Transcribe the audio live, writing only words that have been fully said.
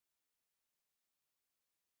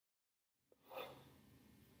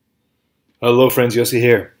Hello friends, Yossi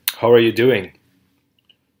here. How are you doing?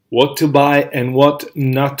 What to buy and what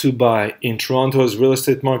not to buy in Toronto's real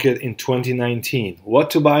estate market in 2019. What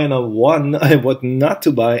to buy and what not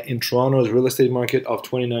to buy in Toronto's real estate market of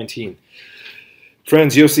 2019.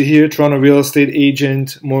 Friends, Yossi here, Toronto real estate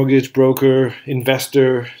agent, mortgage broker,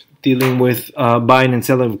 investor, dealing with buying and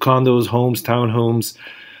selling of condos, homes, townhomes,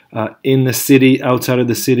 in the city, outside of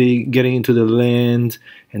the city, getting into the land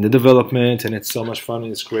and the development, and it's so much fun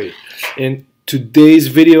and it's great. In today's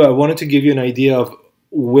video, I wanted to give you an idea of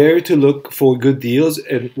where to look for good deals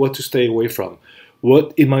and what to stay away from.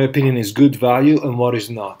 What, in my opinion, is good value and what is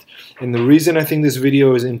not. And the reason I think this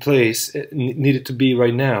video is in place, needed to be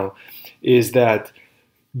right now, is that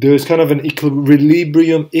there's kind of an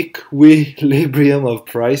equilibrium of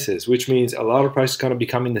prices, which means a lot of prices kind of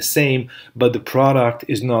becoming the same, but the product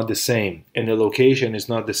is not the same, and the location is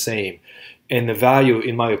not the same, and the value,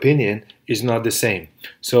 in my opinion, is not the same.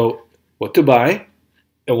 So what to buy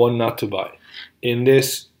and what not to buy in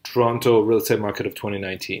this Toronto real estate market of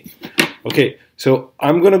 2019. Okay, so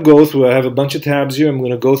I'm going to go through, I have a bunch of tabs here, I'm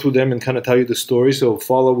going to go through them and kind of tell you the story, so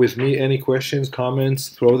follow with me. Any questions, comments,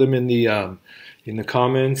 throw them in the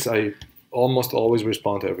comments. I almost always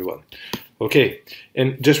respond to everyone. Okay,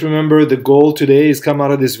 and just remember the goal today is come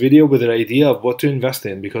out of this video with an idea of what to invest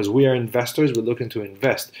in, because we are investors, we're looking to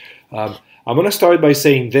invest. I'm going to start by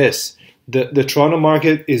saying this. The Toronto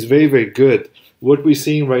market is very, very good. What we're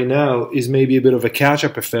seeing right now is maybe a bit of a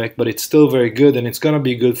catch-up effect, but it's still very good, and it's going to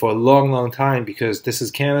be good for a long, long time, because this is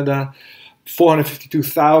Canada.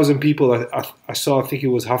 452,000 people, I saw, I think it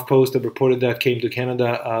was HuffPost that reported that came to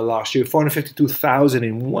Canada last year. 452,000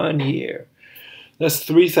 in 1 year. That's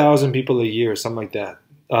 3,000 people a year, something like that.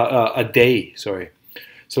 A day, sorry.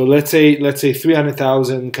 So let's say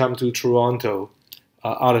 300,000 come to Toronto.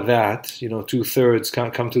 Out of that, you know, 2/3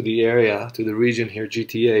 come to the area, to the region here,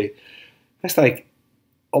 GTA. That's like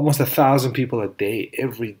almost 1,000 people a day,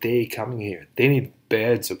 every day coming here. They need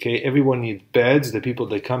beds, okay? Everyone needs beds. The people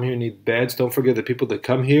that come here need beds. Don't forget the people that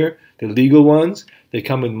come here, the legal ones, they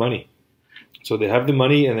come with money. So they have the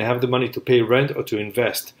money, and they have the money to pay rent or to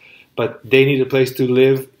invest. But they need a place to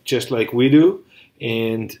live just like we do,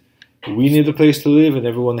 and we need a place to live, and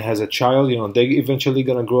everyone that has a child, you know, they're eventually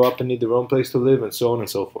going to grow up and need their own place to live, and so on and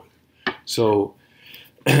so forth. So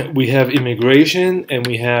we have immigration, and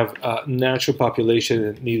we have natural population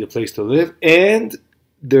that need a place to live, and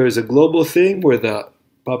there is a global thing where the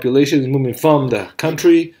population is moving from the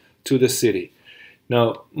country to the city.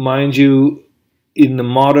 Now, mind you, in the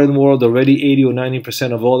modern world, already 80 or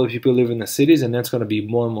 90% of all the people live in the cities, and that's going to be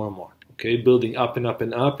more and more and more. Okay, building up and up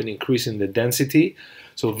and up and increasing the density.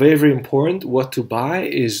 So very, very important. What to buy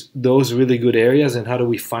is those really good areas, and how do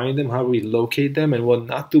we find them, how do we locate them, and what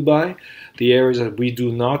not to buy. The areas that we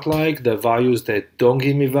do not like, the values that don't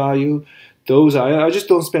give me value, those I just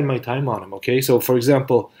don't spend my time on them. Okay, so for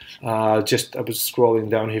example, I was scrolling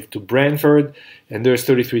down here to Brantford, and there's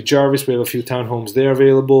 33 Jarvis. We have a few townhomes there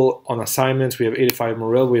available on assignments. We have 85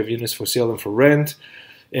 Morel. We have units for sale and for rent.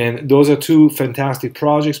 And those are two fantastic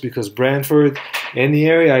projects, because Brantford and the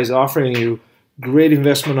area is offering you great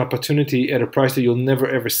investment opportunity at a price that you'll never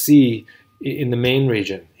ever see in the main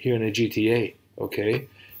region here in the GTA. Okay,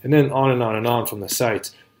 and then on and on and on from the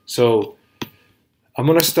sites. So I'm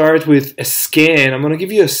going to start with a scan. I'm going to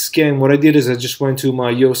give you a scan. What I did is I just went to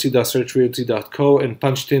my yossi.searchrealty.co and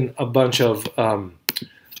punched in a bunch of, I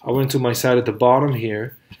went to my site at the bottom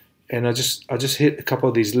here, and I just hit a couple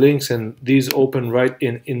of these links, and these open right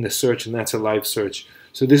in the search, and that's a live search.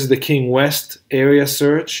 So this is the King West area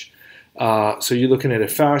search. So you're looking at a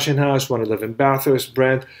fashion house, 111 Bathurst,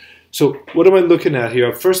 Brent. So what am I looking at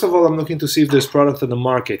here? First of all, I'm looking to see if there's product on the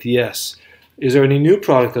market. Yes. Is there any new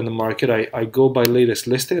product on the market? I go by latest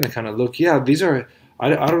listing, and I kind of look. Yeah, these are,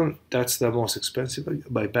 I don't, that's the most expensive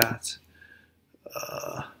by bats.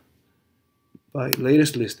 By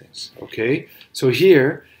latest listings. Okay. So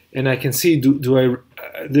here, and I can see, are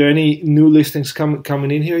there any new listings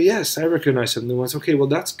coming in here? Yes, I recognize some new ones. Okay, well,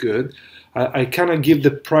 that's good. I kind of give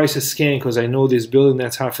the price a scan, because I know this building,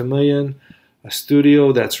 that's $500,000. A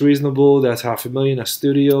studio, that's reasonable. That's $500,000. A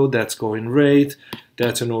studio, that's going rate.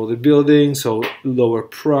 That's an older building, so lower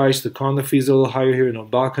price. The condo fees are a little higher here, no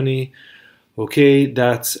balcony. Okay,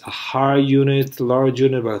 that's a high unit, large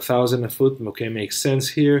unit, about 1,000 a foot. Okay, makes sense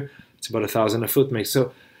here. It's about 1,000 a foot. Makes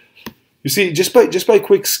so. You see, just by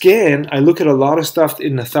quick scan, I look at a lot of stuff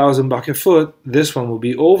in $1,000 a foot. This one will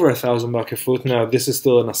be over $1,000 a foot. Now, this is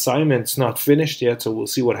still an assignment; it's not finished yet, so we'll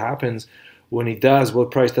see what happens when he does. What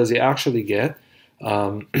price does he actually get?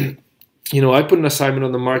 You know, I put an assignment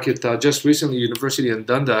on the market just recently, University in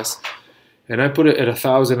Dundas, and I put it at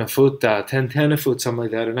 1,000 a foot, 10 a foot, something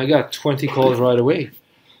like that, and I got 20 calls right away.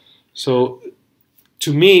 So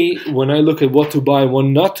to me, when I look at what to buy and what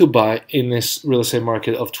not to buy in this real estate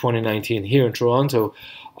market of 2019 here in Toronto,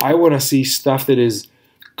 I want to see stuff that is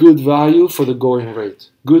good value for the going rate.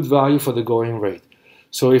 Good value for the going rate.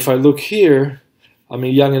 So if I look here, I'm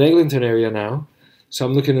in Yonge and Eglinton area now, so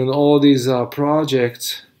I'm looking at all these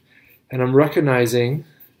projects, and I'm recognizing,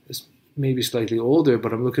 it's maybe slightly older,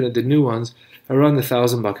 but I'm looking at the new ones, around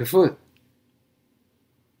 $1,000 a foot.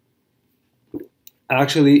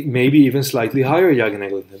 Actually, maybe even slightly higher Yonge and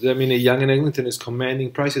Eglinton. I mean, Yonge and Eglinton is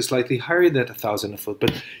commanding prices slightly higher than $1,000 a foot.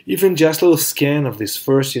 But even just a little scan of this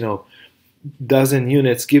first, dozen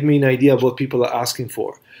units give me an idea of what people are asking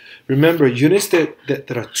for. Remember, units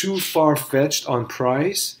that are too far-fetched on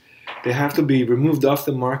price, they have to be removed off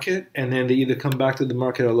the market, and then they either come back to the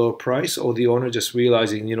market at a lower price, or the owner just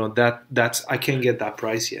realizing, that's I can't get that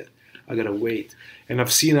price yet. I gotta wait. And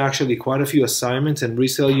I've seen actually quite a few assignments and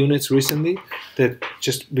resale units recently that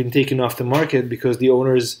just been taken off the market because the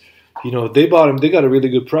owners, they bought them, they got a really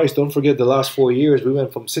good price. Don't forget the last 4 years, we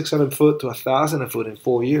went from 600 foot to 1,000 a foot in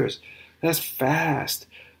 4 years. That's fast.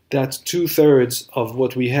 That's 2/3 of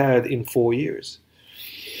what we had in 4 years.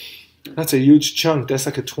 That's a huge chunk. That's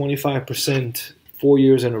like a 25%, 4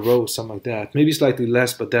 years in a row, something like that. Maybe slightly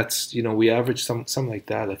less, but that's, we average something like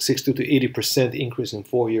that, like 60 to 80% increase in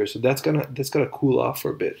 4 years. So that's gonna cool off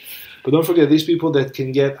for a bit. But don't forget, these people that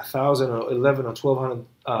can get 1,000 or 11 or 1,200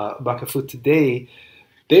 buck a foot today,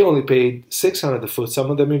 they only paid 600 a foot.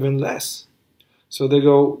 Some of them even less. So they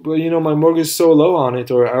go, well, my mortgage is so low on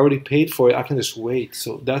it, or I already paid for it, I can just wait.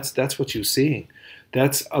 So that's what you're seeing.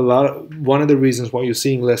 That's one of the reasons why you're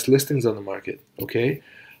seeing less listings on the market. Okay,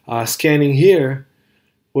 scanning here,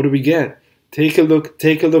 what do we get? Take a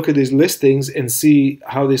look at these listings and see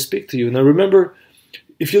how they speak to you. Now remember,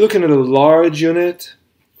 if you're looking at a large unit,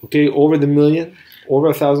 okay, over the million, over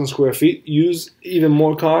 1,000 square feet, use even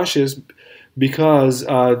more cautious because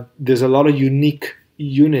there's a lot of unique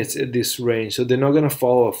units at this range, so they're not going to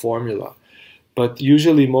follow a formula. But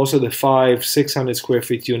usually most of the 500-600 square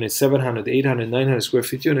feet units, 700, 800, 900 square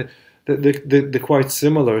feet unit, they're quite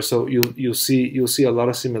similar. So you'll see a lot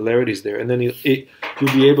of similarities there, and then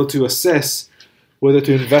you'll be able to assess whether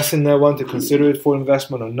to invest in that one, to consider it for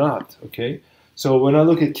investment or not. Okay. So when I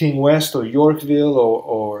look at King West or Yorkville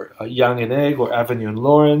or Yonge and Egg or Avenue and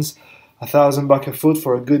Lawrence, $1,000 a foot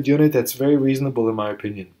for a good unit, that's very reasonable in my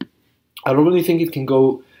opinion. I don't really think it can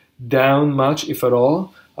go down much, if at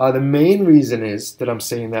all. The main reason is that I'm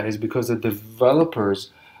saying that is because the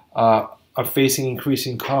developers are facing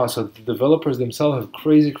increasing costs. So the developers themselves have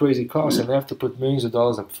crazy costs, and they have to put millions of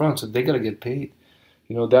dollars up front, so they got to get paid.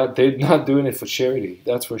 That they're not doing it for charity,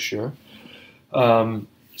 that's for sure.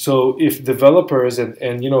 So if developers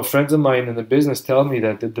and friends of mine in the business tell me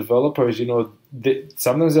that the developers,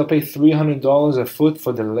 sometimes they'll pay $300 a foot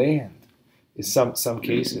for the land. In some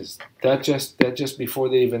cases, that just before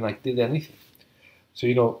they even did anything.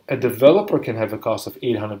 So a developer can have a cost of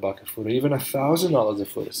 $800 a foot, or even $1,000 a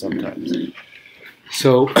foot sometimes.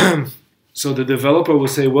 So so the developer will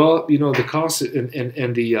say, well, the cost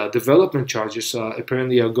and the development charges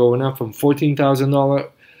apparently are going up from $14,000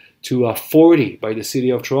 to $40,000 by the city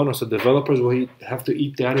of Toronto. So developers will have to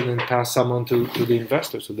eat that and then pass some on to the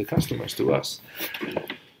investors, to the customers, to us.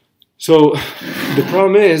 So the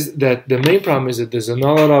problem is that the main problem is that there's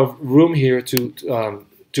not a lot of room here to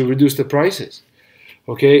reduce the prices.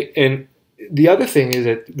 Okay, and the other thing is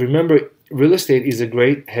that, remember, real estate is a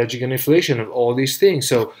great hedge against inflation of all these things.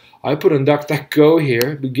 So I put on DuckDuckGo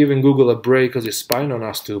here, giving Google a break because it's spying on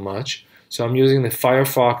us too much. So I'm using the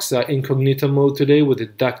Firefox incognito mode today with the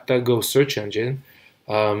DuckDuckGo search engine.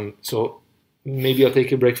 So maybe I'll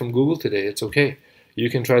take a break from Google today. It's okay. You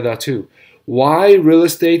can try that too. Why real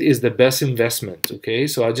estate is the best investment? Okay,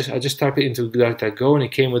 so I just typed it into DuckDuckGo and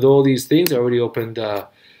it came with all these things. I already opened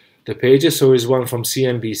the pages. So here's one from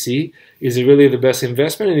CNBC. Is it really the best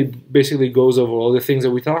investment? And it basically goes over all the things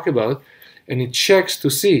that we talk about, and it checks to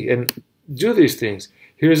see and do these things.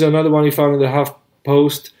 Here's another one we found in the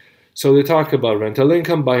HuffPost. So they talk about rental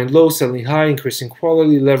income, buying low, selling high, increasing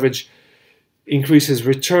quality, leverage increases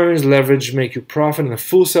returns, leverage make you profit, and a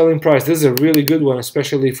full selling price. This is a really good one,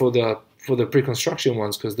 especially for the pre-construction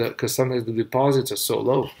ones, because sometimes the deposits are so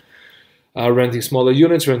low. Renting smaller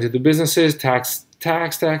units, renting to businesses, tax,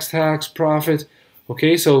 profit.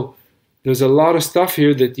 Okay, so there's a lot of stuff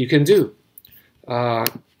here that you can do.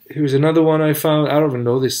 Here's another one I found. I don't even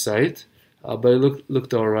know this site, but it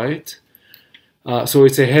looked all right. So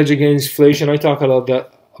it's a hedge against inflation. I talk about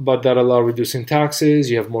that a lot, reducing taxes.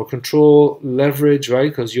 You have more control, leverage, right?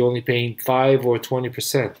 Because you're only paying 5 or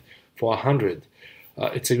 20% for 100.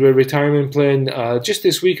 It's a great retirement plan. Just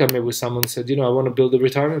this week I met with someone who said, I want to build a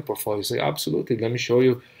retirement portfolio. So absolutely, let me show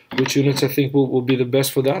you which units I think will be the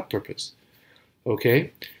best for that purpose.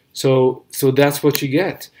 Okay, so that's what you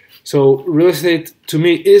get. So real estate to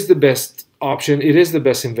me is the best option. It is the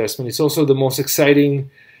best investment. It's also the most exciting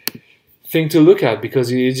thing to look at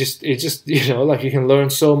because it just like you can learn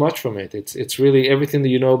so much from it. It's really everything that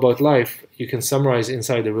you know about life you can summarize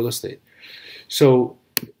inside the real estate. So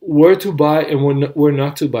where to buy and where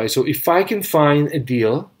not to buy. So if I can find a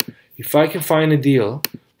deal,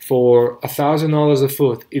 for $1,000 a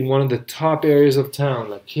foot in one of the top areas of town,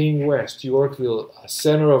 like King West, Yorkville,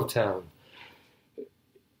 center of town,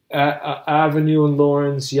 Avenue and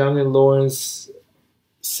Lawrence, Young and Lawrence,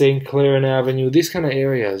 St. Clair and Avenue, these kind of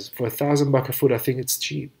areas, for $1,000 a foot, I think it's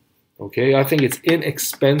cheap. Okay, I think it's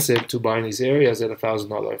inexpensive to buy in these areas at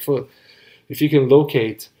 $1,000 a foot. If you can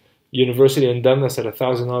locate University and Dundas at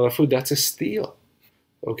 $1,000 a foot, that's a steal.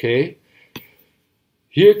 Okay.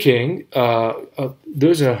 Here, King,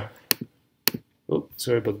 there's a, oh,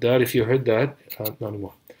 sorry about that, if you heard that, not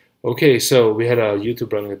anymore. Okay, so we had a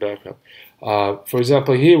YouTube running in the background. For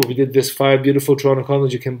example, here we did this 5 beautiful Toronto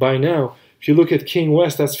condos you can buy now. If you look at King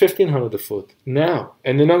West, that's $1,500 a foot now,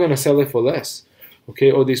 and they're not going to sell it for less.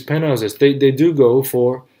 Okay, or these penthouses, they do go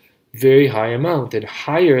for very high amount and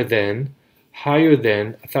higher than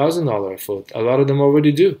 $1,000 a foot. A lot of them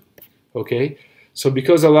already do. Okay. So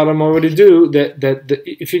because a lot of them already do,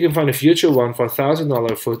 if you can find a future one for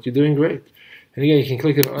 $1,000 a foot, you're doing great. And again, you can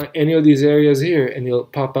click on any of these areas here and you'll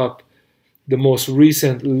pop up the most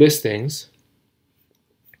recent listings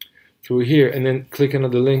through here, and then click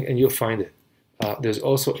another link and you'll find it. There's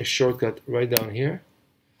also a shortcut right down here,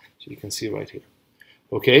 so you can see right here.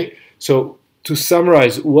 Okay, so to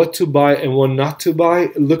summarize what to buy and what not to buy,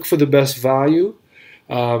 look for the best value.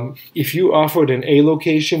 If you offered an A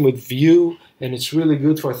location with view and it's really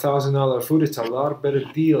good for $1,000 a foot, it's a lot better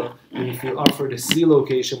deal than if you offered a C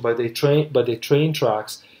location by the train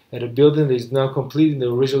tracks at a building that is now complete and they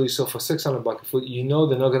originally sold for $600 a foot. You know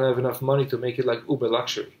they're not going to have enough money to make it like uber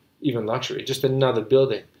luxury, even luxury, just another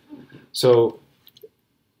building. So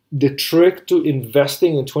the trick to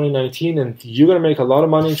investing in 2019, and you're going to make a lot of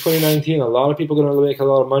money in 2019, a lot of people are going to make a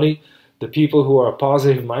lot of money. The people who are a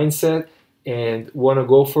positive mindset and want to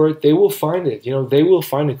go for it, they will find it. They will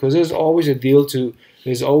find it because there's always a deal to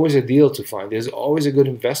find. There's always a good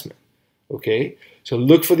investment. Okay, so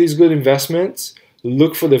look for these good investments.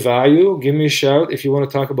 Look for the value. Give me a shout if you want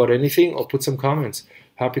to talk about anything or put some comments.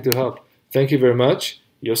 Happy to help. Thank you very much.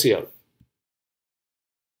 Yossi out.